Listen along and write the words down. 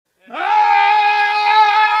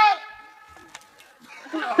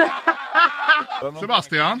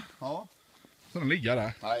Sebastian? Ja. Så den ligger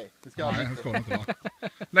där? Nej, det ska Nej, det ska inte vara.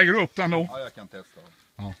 Lägger du upp den då? Ja, jag kan testa.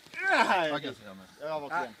 Ja.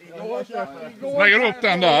 Lägger du upp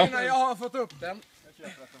den där? Innan jag har fått upp den.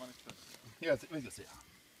 Vi ska se.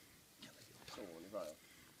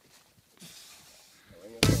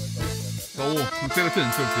 Så, nu ser det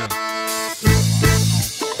fint ut igen.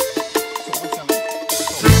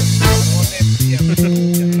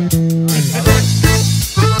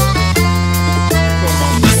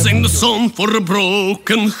 Sing the song for a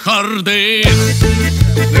broken hearted.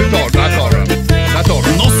 Nu tar du, där tar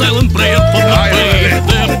du. No silent prayer for the party.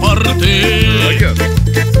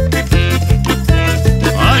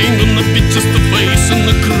 I ain't gonna be just a face in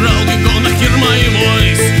the crowd. You're gonna hear my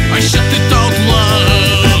voice. I shut it out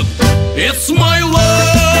loud. It's my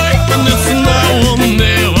life and it's now or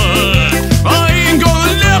never. I ain't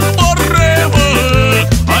gonna live forever.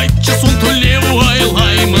 I just want to live while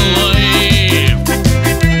I'm alive.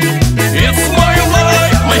 It's my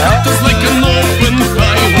life, my heart is like an open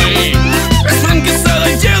highway. As Frankie said,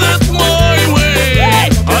 I did it my way.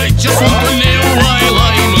 I just want to live while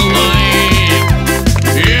I'm alive.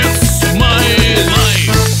 It's my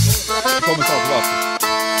life. Kommer ta tillbaka.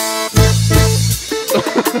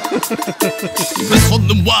 This for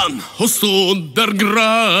the one who stood their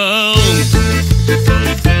ground.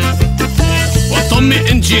 What Tommy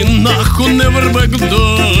and Gina who never back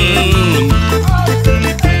down.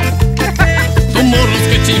 Tomorrow's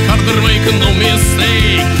getting harder, make no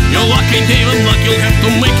mistake. Your luck ain't even luck, you'll have to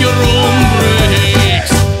make your own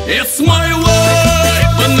breaks. It's my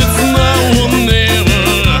life and it's now or never.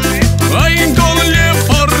 I ain't gonna live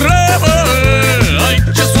forever. I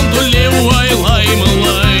just want to live while I'm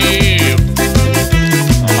alive.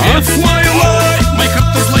 It's my life, my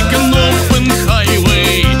heart is like an open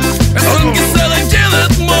highway. As long as I did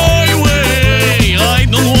it my way, I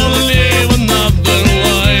don't wanna live another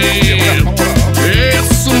life.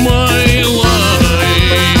 It's my life.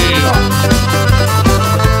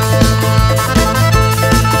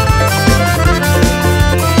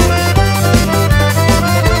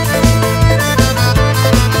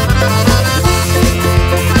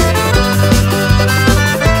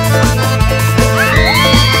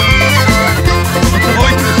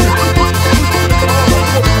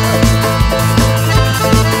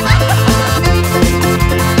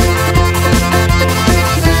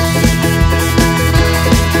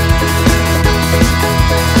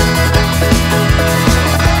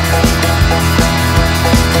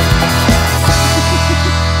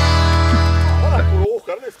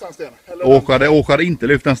 Åkade inte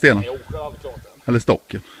lyfta en sten. Eller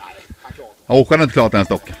stocken. Åkade inte klart den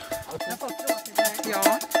stocken.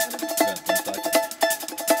 Ja.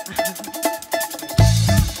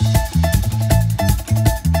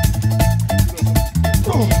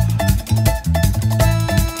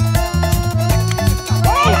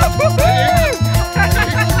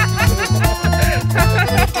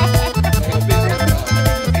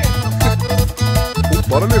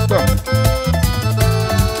 Bara lyfta.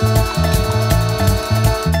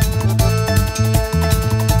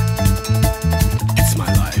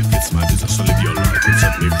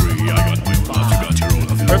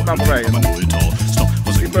 Öppna på vägen. Stop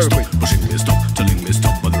pushing me, stop telling me,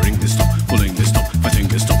 stop bothering me, stop pulling me, stop fighting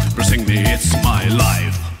me, stop pressing me. It's my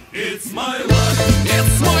life. It's my life.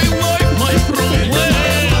 It's my life, my problems.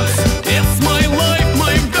 It's my life,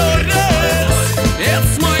 my burdens.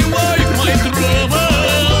 It's my life, my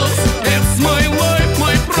troubles. It's my life,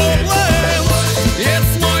 my problems.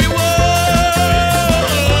 It's my life.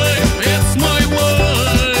 It's my life. It's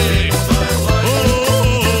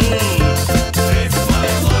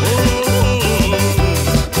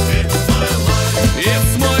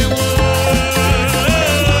my life,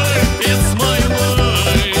 it's my life.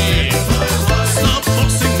 Stop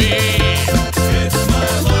forcing me.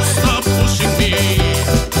 Stop pushing me.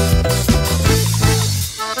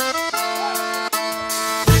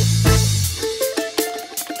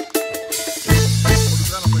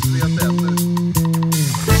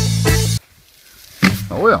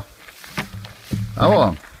 Ja. Där var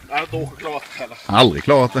han. Jag har inte åkt klart heller. Aldrig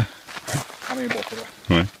klarat det. Han är ju bort på det.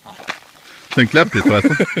 Nej. Sen kläppigt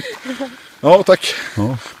förresten. Ja, tack.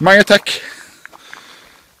 Ja. Mange tack.